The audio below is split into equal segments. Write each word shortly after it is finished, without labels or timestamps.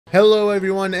Hello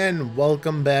everyone and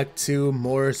welcome back to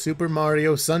more Super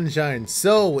Mario Sunshine.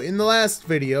 So in the last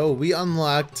video we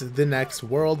unlocked the next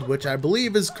world, which I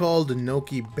believe is called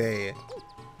Noki Bay.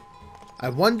 I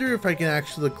wonder if I can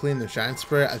actually clean the shine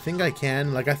spray. I think I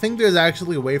can. I think there's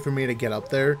actually a way for me to get up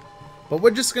there. But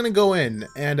we're just gonna go in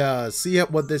and see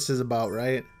what this is about,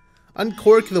 right?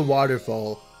 Uncork the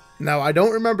waterfall. Now I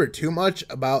don't remember too much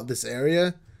about this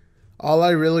area. All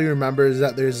I really remember is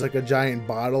that there's like a giant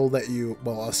bottle that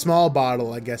a small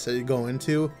bottle I guess that you go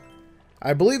into.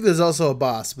 I believe there's also a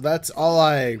boss, but that's all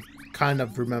I kind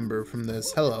of remember from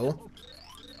this. Hello.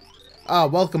 Ah,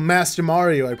 welcome Master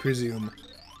Mario, I presume.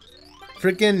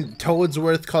 Freaking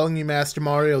Toadsworth calling you Master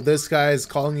Mario, this guy is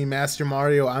calling you Master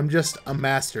Mario, I'm just a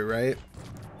master, right?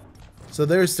 So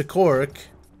there's the cork,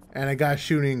 and a guy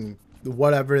shooting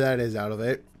whatever that is out of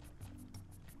it.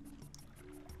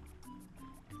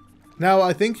 Now,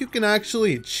 I think you can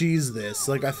actually cheese this.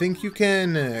 I think you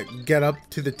can get up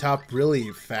to the top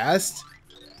really fast.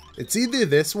 It's either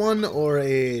this one or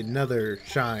another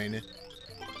shine.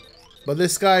 But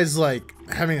this guy's,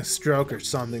 having a stroke or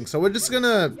something. So we're just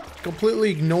gonna completely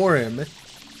ignore him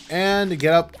and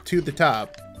get up to the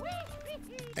top.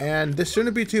 And this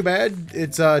shouldn't be too bad.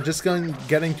 It's just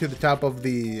getting to the top of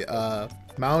the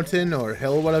mountain or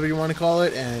hill, whatever you want to call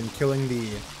it, and killing the...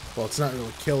 Well, it's not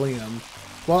really killing him.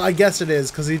 Well, I guess it is,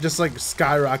 because he just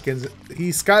skyrockets.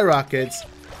 He skyrockets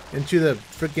into the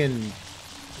freaking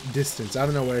distance. I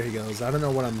don't know where he goes. I don't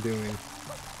know what I'm doing.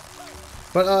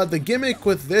 But the gimmick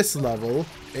with this level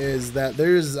is that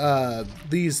there's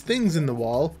these things in the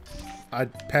wall. I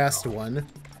passed one.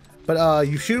 But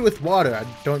you shoot it with water. I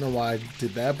don't know why I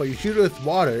did that, but you shoot it with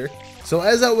water. So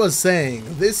as I was saying,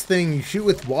 this thing you shoot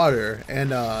with water,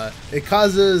 and it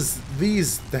causes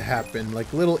these to happen,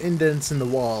 like little indents in the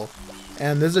wall.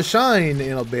 And there's a shine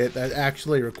in a bit that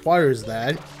actually requires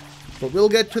that. But we'll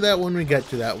get to that when we get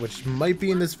to that, which might be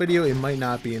in this video, it might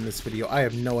not be in this video. I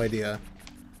have no idea.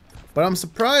 But I'm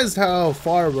surprised how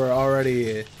far we're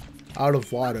already out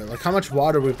of water. How much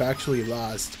water we've actually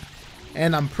lost.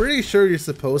 And I'm pretty sure you're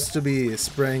supposed to be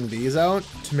spraying these out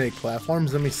to make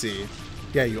platforms. Let me see.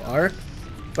 Yeah, you are.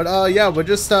 But yeah, we're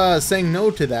just saying no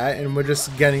to that, and we're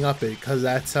just getting up it, because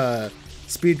that's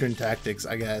speedrun tactics,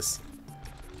 I guess.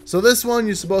 So this one,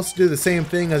 you're supposed to do the same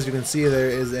thing. As you can see, there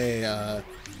is a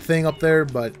thing up there,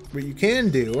 but what you can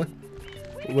do,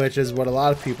 which is what a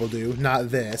lot of people do,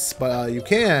 not this, but you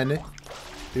can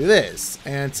do this.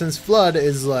 And since Flood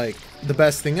is the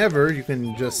best thing ever, you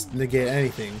can just negate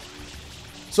anything.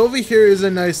 So over here is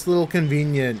a nice little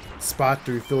convenient spot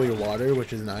to refill your water,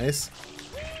 which is nice.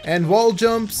 And wall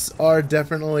jumps are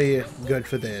definitely good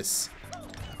for this.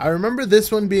 I remember this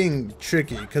one being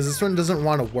tricky, because this one doesn't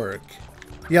want to work.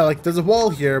 Yeah, there's a wall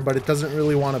here, but it doesn't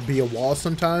really want to be a wall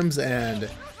sometimes, and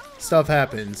stuff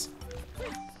happens.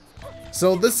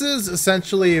 So this is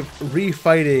essentially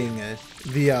refighting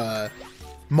the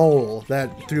mole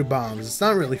that threw bombs. It's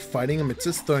not really fighting him, it's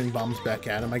just throwing bombs back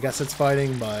at him. I guess it's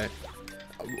fighting, but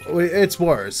it's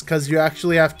worse, because you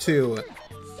actually have to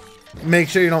make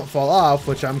sure you don't fall off,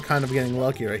 which I'm kind of getting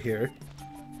lucky right here.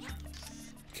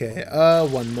 Okay,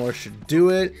 one more should do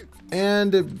it,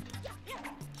 and...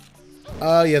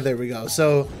 yeah, there we go.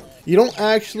 So, you don't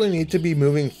actually need to be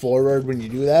moving forward when you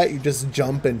do that. You just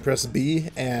jump and press B,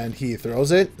 and he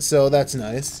throws it. So, that's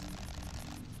nice.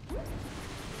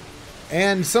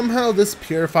 And somehow this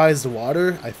purifies the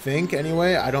water, I think,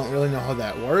 anyway. I don't really know how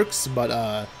that works,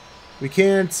 but, we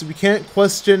can't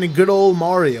question a good old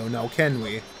Mario now, can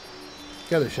we?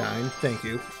 Got a shine. Thank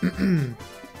you.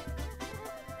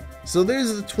 So,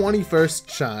 there's the 21st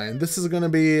shine. This is gonna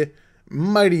be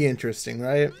mighty interesting,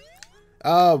 right?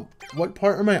 What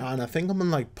part am I on? I think I'm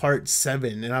on part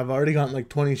 7, and I've already gotten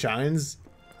 20 shines.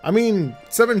 I mean,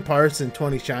 7 parts and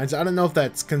 20 shines. I don't know if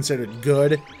that's considered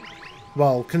good.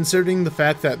 Well, considering the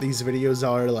fact that these videos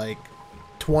are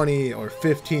 20 or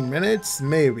 15 minutes,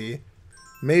 maybe.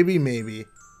 Maybe.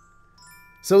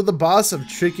 So the boss of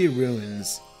Tricky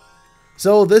Ruins.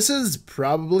 So this is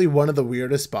probably one of the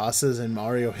weirdest bosses in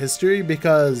Mario history,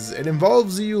 because it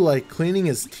involves you cleaning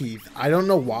his teeth. I don't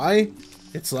know why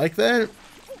it's like that,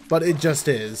 but it just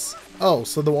is. Oh,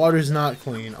 so the water's not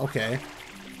clean. Okay.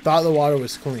 Thought the water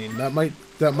was clean.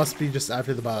 That must be just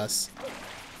after the boss.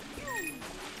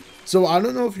 So I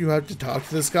don't know if you have to talk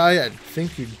to this guy. I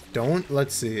think you don't.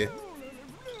 Let's see.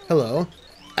 Hello.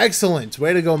 Excellent.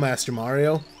 Way to go, Master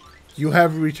Mario. You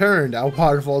have returned our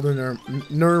waterfall to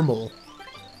normal.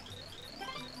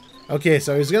 Okay,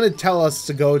 so he's gonna tell us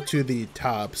to go to the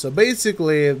top. So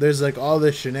basically, there's all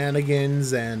the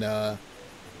shenanigans, and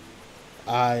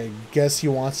I guess he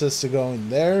wants us to go in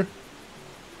there,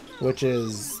 which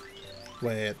is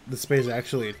Wait, this space is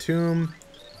actually a tomb.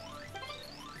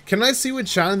 Can I see what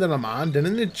shine that I'm on?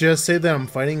 Didn't it just say that I'm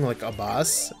fighting like a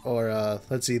boss? Or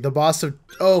let's see, the boss of...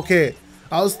 Oh, okay.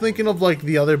 I was thinking of like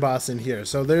the other boss in here.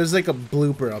 So there's like a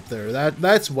blooper up there.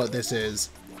 That's what this is.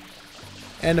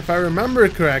 And if I remember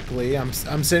correctly, I'm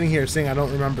sitting here saying I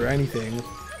don't remember anything.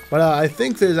 But I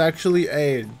think there's actually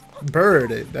a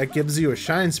bird that gives you a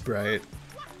shine sprite.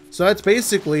 So that's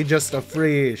basically just a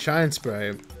free shine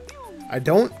sprite. I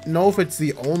don't know if it's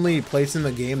the only place in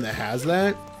the game that has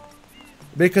that.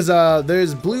 Because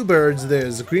there's blue birds,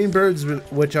 there's green birds,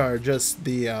 which are just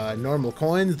the normal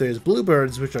coins. There's blue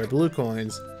birds, which are blue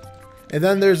coins. And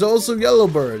then there's also yellow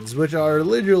birds, which are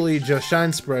literally just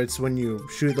shine sprites when you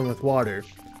shoot them with water.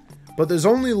 But there's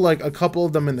only like a couple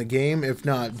of them in the game, if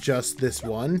not just this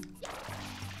one.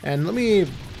 And let me...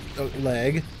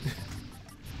 leg.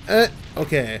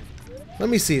 Okay. Let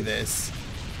me see this.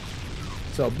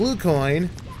 So, blue coin.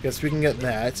 Guess we can get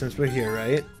that since we're here,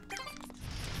 right?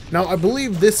 Now, I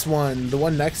believe this one, the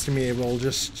one next to me, will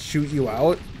just shoot you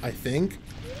out, I think.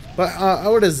 But,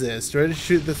 what is this? Do I just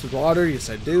shoot this with water? Yes,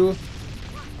 I do.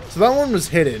 So that one was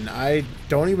hidden. I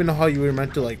don't even know how you were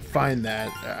meant to, like, find that.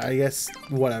 I guess,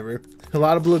 whatever. A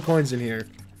lot of blue coins in here.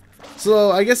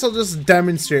 So, I guess I'll just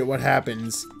demonstrate what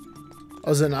happens.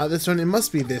 Oh, is it not this one? It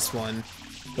must be this one.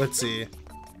 Let's see.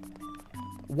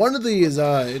 One of these,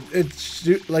 it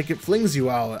flings you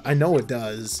out. I know it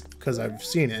does, because I've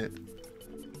seen it.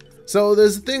 So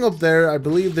there's a thing up there. I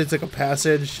believe there's like a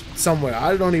passage somewhere.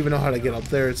 I don't even know how to get up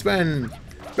there. It's been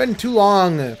too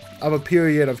long of a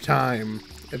period of time.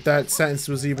 If that sentence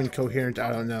was even coherent,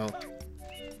 I don't know.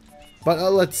 But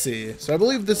let's see. So I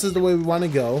believe this is the way we want to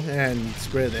go and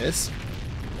spray this.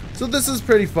 So this is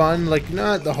pretty fun. Like,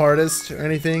 not the hardest or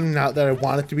anything. Not that I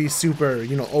want it to be super,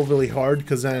 you know, overly hard,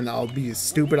 because then I'll be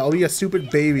stupid. I'll be a stupid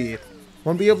baby.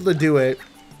 Won't be able to do it.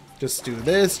 Just do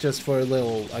this, just for a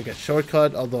little, I guess,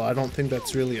 shortcut, although I don't think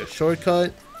that's really a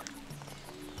shortcut.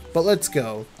 But let's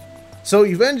go. So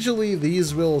eventually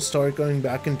these will start going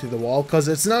back into the wall, because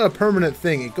it's not a permanent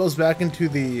thing. It goes back into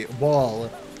the wall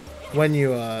when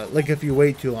you, like if you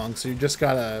wait too long, so you just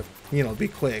gotta, you know, be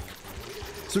quick.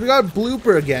 So we got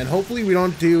blooper again. Hopefully we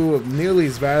don't do nearly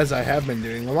as bad as I have been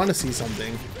doing. I want to see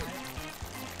something.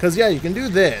 Because, yeah, you can do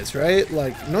this, right?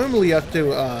 Like, normally you have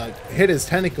to hit his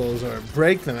tentacles or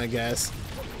break them, I guess.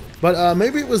 But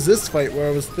maybe it was this fight where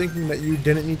I was thinking that you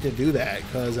didn't need to do that.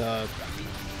 Because,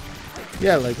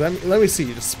 yeah, like, let me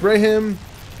see. Just spray him.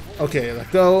 Okay,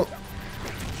 let go.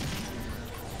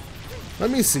 Let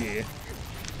me see.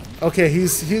 Okay,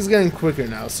 he's getting quicker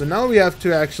now. So now we have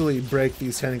to actually break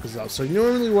these tentacles off. So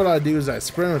normally what I do is I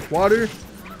spray him with water,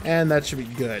 and that should be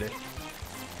good.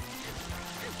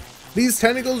 These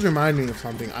tentacles remind me of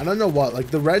something. I don't know what. Like,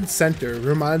 the red center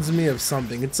reminds me of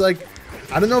something. It's like,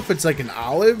 I don't know if it's like an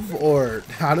olive, or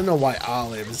I don't know why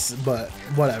olives, but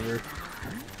whatever.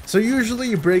 So usually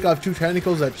you break off 2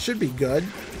 tentacles. That should be good.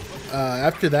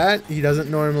 After that, he doesn't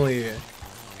normally...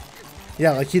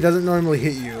 Yeah, like, he doesn't normally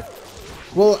hit you.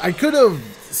 Well, I could have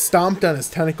stomped on his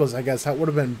tentacles, I guess. That would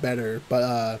have been better.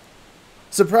 But,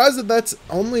 surprised that that's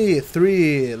only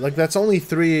 3... Like, that's only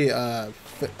 3,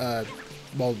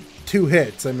 well... 2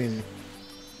 hits, I mean.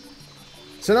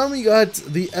 So now we got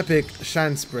the epic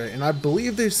shine spray, and I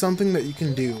believe there's something that you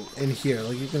can do in here.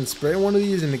 Like, you can spray one of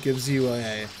these and it gives you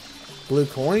a blue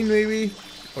coin, maybe,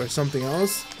 or something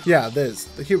else. Yeah, this.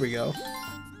 Here we go.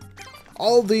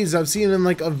 All of these I've seen in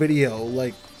like a video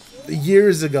like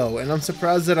years ago, and I'm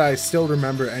surprised that I still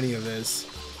remember any of this.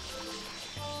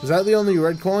 Is that the only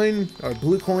red coin or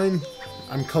blue coin?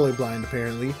 I'm colorblind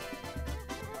apparently.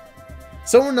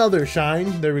 So another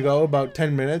shine, there we go, about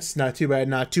 10 minutes, not too bad,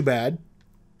 not too bad.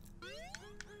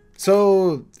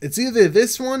 So, it's either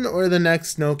this one or the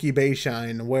next Noki Bay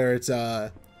shine, where it's,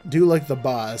 do like the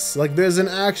boss. Like, there's an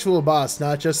actual boss,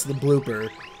 not just the blooper.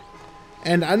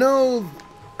 And I know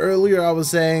earlier I was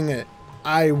saying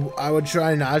I would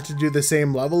try not to do the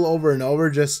same level over and over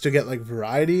just to get, like,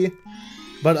 variety.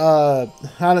 But,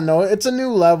 I don't know, it's a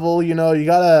new level, you know, you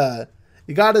gotta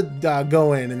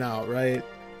go in and out, right?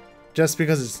 Just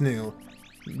because it's new.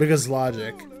 Because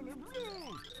logic.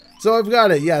 So I've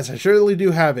got it. Yes, I surely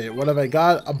do have it. What have I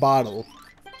got? A bottle.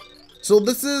 So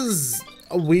this is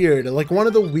a weird, like one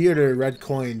of the weirder red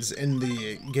coins in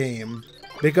the game.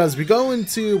 Because we go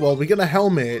into, well, we get a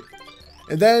helmet.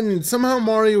 And then somehow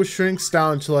Mario shrinks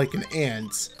down to like an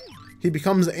ant. He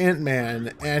becomes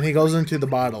Ant-Man and he goes into the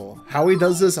bottle. How he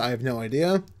does this, I have no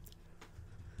idea.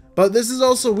 But this is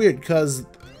also weird because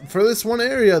for this one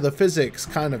area, the physics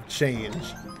kind of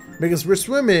change. Because we're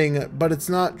swimming, but it's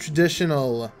not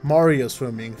traditional Mario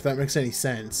swimming, if that makes any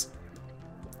sense.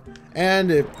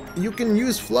 And you can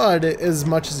use Flood as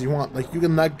much as you want. Like, you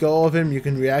can let go of him, you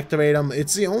can reactivate him.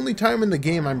 It's the only time in the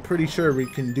game I'm pretty sure we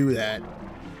can do that.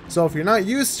 So if you're not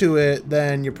used to it,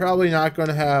 then you're probably not going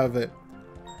to have it.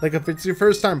 Like, if it's your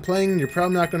first time playing, you're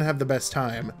probably not going to have the best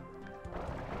time.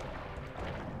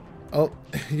 Oh,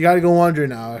 you gotta go under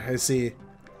now, I see.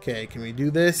 Okay, can we do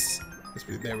this?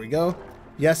 There we go.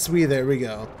 Yes, there we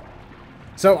go.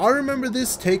 So I remember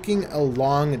this taking a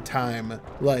long time.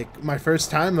 Like, my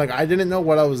first time, like, I didn't know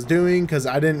what I was doing because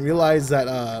I didn't realize that,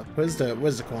 where's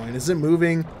the coin? Is it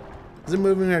moving? Is it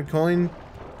moving, that coin?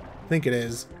 I think it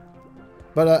is.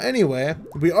 But anyway,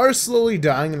 we are slowly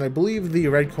dying, and I believe the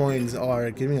red coins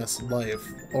are giving us life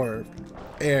or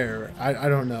air. I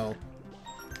don't know.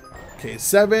 Okay,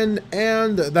 7,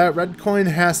 and that red coin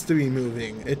has to be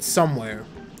moving. It's somewhere.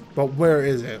 But where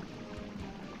is it?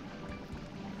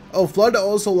 Oh, Flood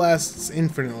also lasts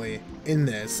infinitely in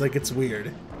this. Like, it's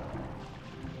weird.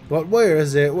 But where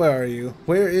is it? Where are you?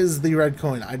 Where is the red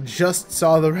coin? I just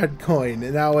saw the red coin,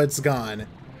 and now it's gone.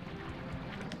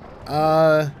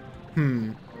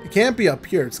 It can't be up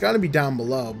here. It's got to be down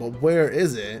below, but where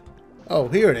is it? Oh,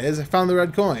 here it is. I found the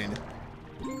red coin.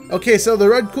 Okay, so the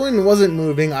red coin wasn't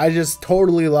moving. I just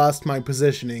totally lost my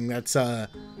positioning. That's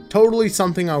totally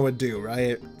something I would do,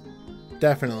 right?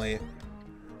 Definitely.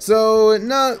 So,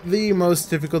 not the most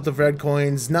difficult of red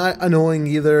coins. Not annoying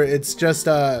either. It's just,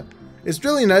 it's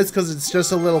really nice because it's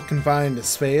just a little confined to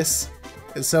space.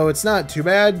 So it's not too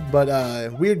bad,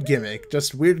 but weird gimmick.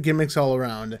 Just weird gimmicks all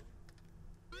around.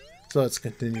 So let's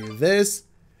continue this.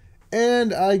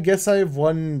 And I guess I have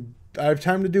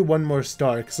time to do one more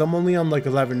star because I'm only on like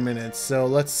 11 minutes. So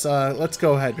let's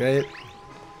go ahead, right?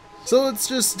 So let's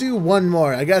just do one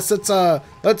more. I guess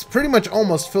let's pretty much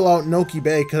almost fill out Noki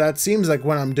Bay because that seems like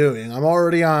what I'm doing. I'm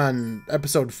already on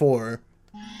episode 4.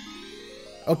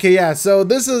 Okay, yeah, so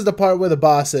this is the part where the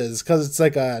boss is because it's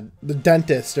like the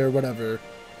dentist or whatever.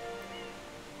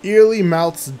 Eerily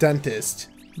Mouth's dentist.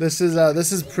 This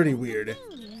is pretty weird.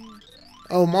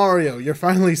 Oh, Mario, you're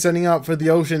finally setting out for the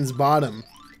ocean's bottom.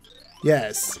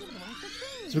 Yes.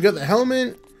 So we got the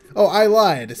helmet. Oh, I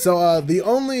lied. So, the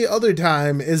only other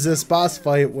time is this boss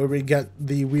fight where we get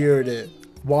the weird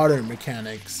water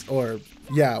mechanics. Or,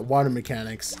 yeah, water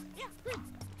mechanics.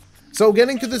 So,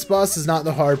 getting to this boss is not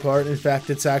the hard part. In fact,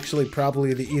 it's actually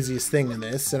probably the easiest thing in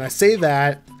this. And I say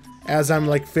that as I'm,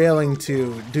 like, failing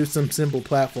to do some simple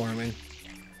platforming.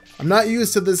 I'm not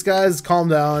used to this, guys. Calm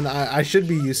down. I should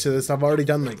be used to this. I've already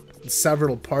done, like,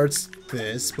 several parts to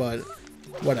this, but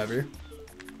whatever.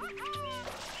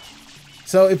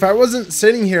 So if I wasn't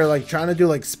sitting here, like, trying to do,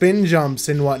 like, spin jumps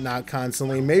and whatnot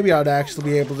constantly, maybe I'd actually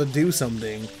be able to do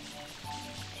something.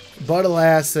 But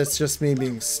alas, that's just me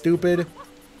being stupid.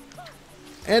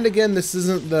 And again, this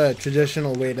isn't the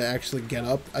traditional way to actually get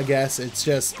up, I guess. It's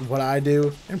just what I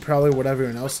do, and probably what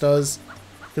everyone else does.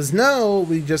 Because now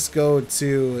we just go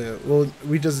to, well,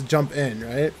 we just jump in,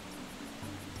 right?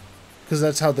 Because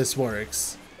that's how this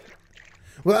works.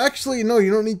 Well, actually, no,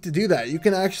 you don't need to do that. You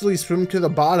can actually swim to the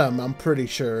bottom, I'm pretty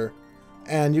sure.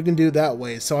 And you can do it that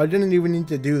way. So I didn't even need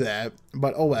to do that.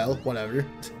 But oh well, whatever.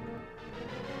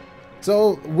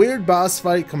 So, weird boss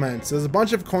fight commences. There's a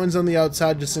bunch of coins on the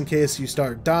outside just in case you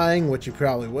start dying, which you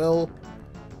probably will.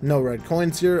 No red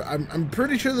coins here. I'm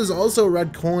pretty sure there's also a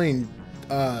red coin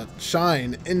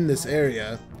shine in this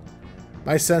area.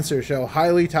 My sensors show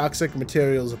highly toxic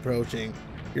materials approaching.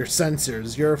 Your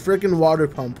sensors. You're a freaking water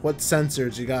pump. What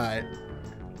sensors you got?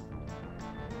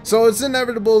 So it's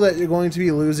inevitable that you're going to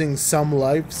be losing some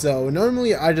life. So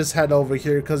normally I just head over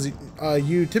here because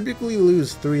you typically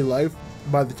lose 3 life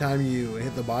by the time you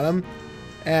hit the bottom.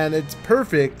 And it's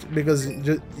perfect because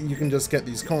you can just get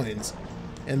these coins.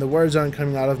 And the words aren't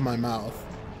coming out of my mouth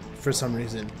for some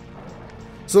reason.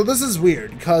 So this is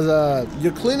weird, because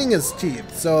you're cleaning his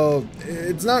teeth, so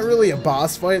it's not really a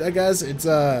boss fight, I guess. It's,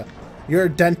 you're a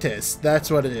dentist, that's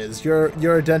what it is.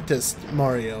 You're a dentist,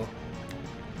 Mario.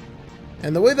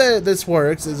 And the way that this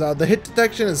works is, the hit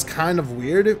detection is kind of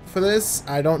weird for this.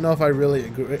 I don't know if I really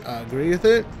agree with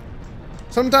it.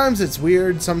 Sometimes it's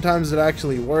weird, sometimes it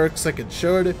actually works like it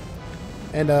should.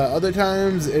 And other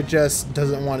times it just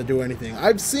doesn't want to do anything.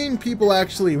 I've seen people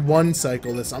actually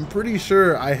 1-cycle this, I'm pretty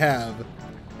sure I have.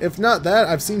 If not that,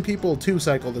 I've seen people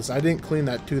 2-cycle this. I didn't clean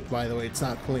that tooth, by the way. It's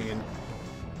not clean.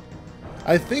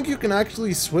 I think you can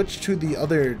actually switch to the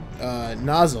other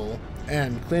nozzle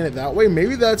and clean it that way.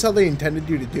 Maybe that's how they intended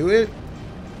you to do it,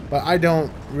 but I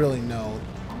don't really know.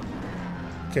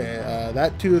 Okay,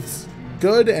 that tooth's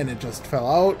good, and it just fell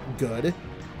out. Good.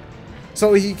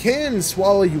 So he can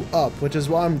swallow you up, which is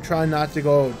why I'm trying not to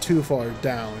go too far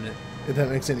down, if that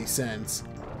makes any sense.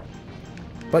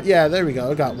 But yeah, there we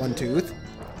go. I got one tooth.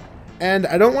 And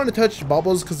I don't want to touch the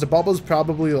bubbles because the bubbles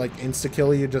probably like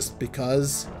insta-kill you just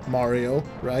because Mario,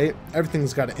 right?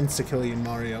 Everything's got to insta-kill you in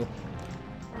Mario.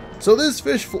 So this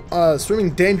fish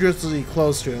swimming dangerously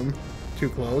close to him. Too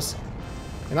close.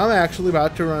 And I'm actually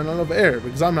about to run out of air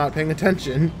because I'm not paying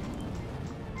attention.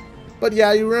 But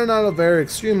yeah, you run out of air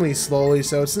extremely slowly,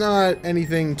 so it's not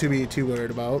anything to be too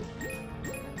worried about.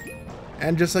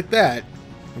 And just like that,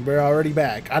 we're already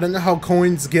back. I don't know how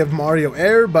coins give Mario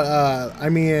air, but I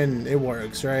mean, it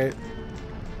works, right?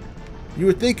 You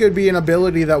would think it would be an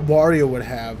ability that Wario would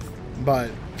have, but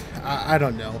I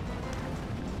don't know.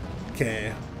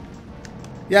 Okay.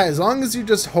 Yeah, as long as you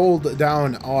just hold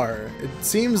down R, it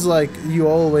seems like you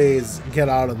always get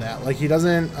out of that. Like, he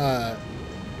doesn't,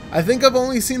 I think I've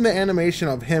only seen the animation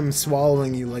of him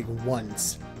swallowing you, like,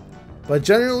 once. But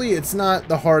generally, it's not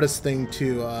the hardest thing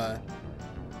to,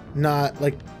 not,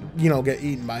 like, you know, get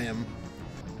eaten by him.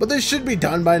 But this should be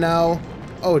done by now.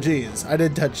 Oh, geez. I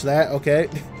did touch that. Okay.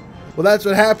 Well, that's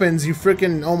what happens. You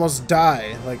freaking almost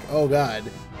die. Like, oh, God.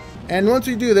 And once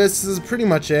we do this, this is pretty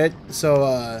much it.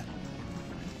 So,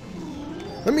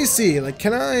 let me see, like,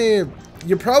 can I...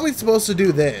 You're probably supposed to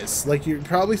do this. Like, you're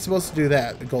probably supposed to do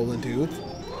that, the golden tooth.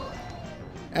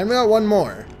 And we got one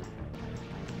more.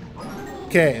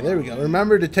 Okay, there we go.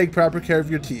 Remember to take proper care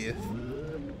of your teeth.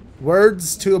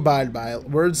 Words to abide by.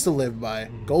 Words to live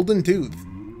by. Golden tooth.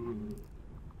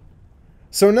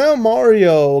 So now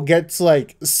Mario gets,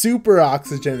 like, super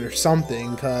oxygen or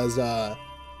something, because,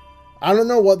 I don't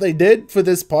know what they did for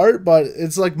this part, but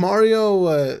it's like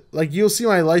Mario, like you'll see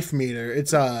my life meter.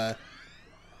 It's, or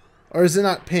is it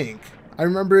not pink? I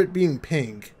remember it being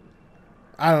pink.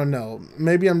 I don't know.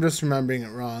 Maybe I'm just remembering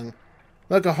it wrong.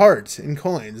 Like a heart in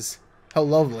coins. How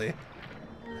lovely.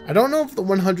 I don't know if the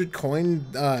 100 coin,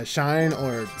 shine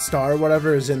or star or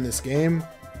whatever is in this game.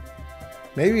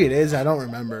 Maybe it is. I don't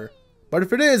remember. But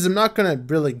if it is, I'm not going to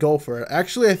really go for it.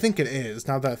 Actually, I think it is,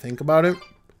 now that I think about it.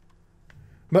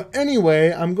 But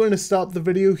anyway, I'm going to stop the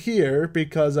video here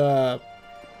because,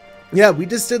 yeah, we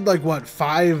just did like, what,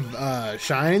 5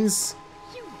 shines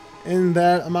in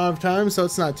that amount of time, so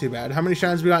it's not too bad. How many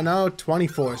shines we got now?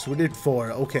 24, so we did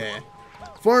 4, okay.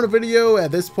 4 in a video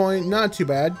at this point, not too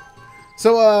bad.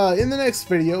 So, in the next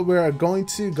video, we're going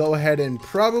to go ahead and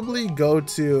probably go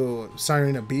to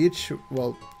Sirena Beach.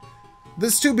 Well,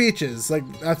 there's 2 beaches, like,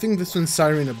 I think this one's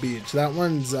Sirena Beach. That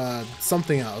one's,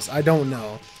 something else, I don't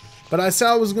know. But I said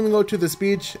I was going to go to this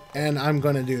beach, and I'm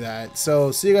going to do that. So,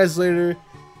 see you guys later,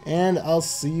 and I'll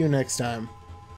see you next time.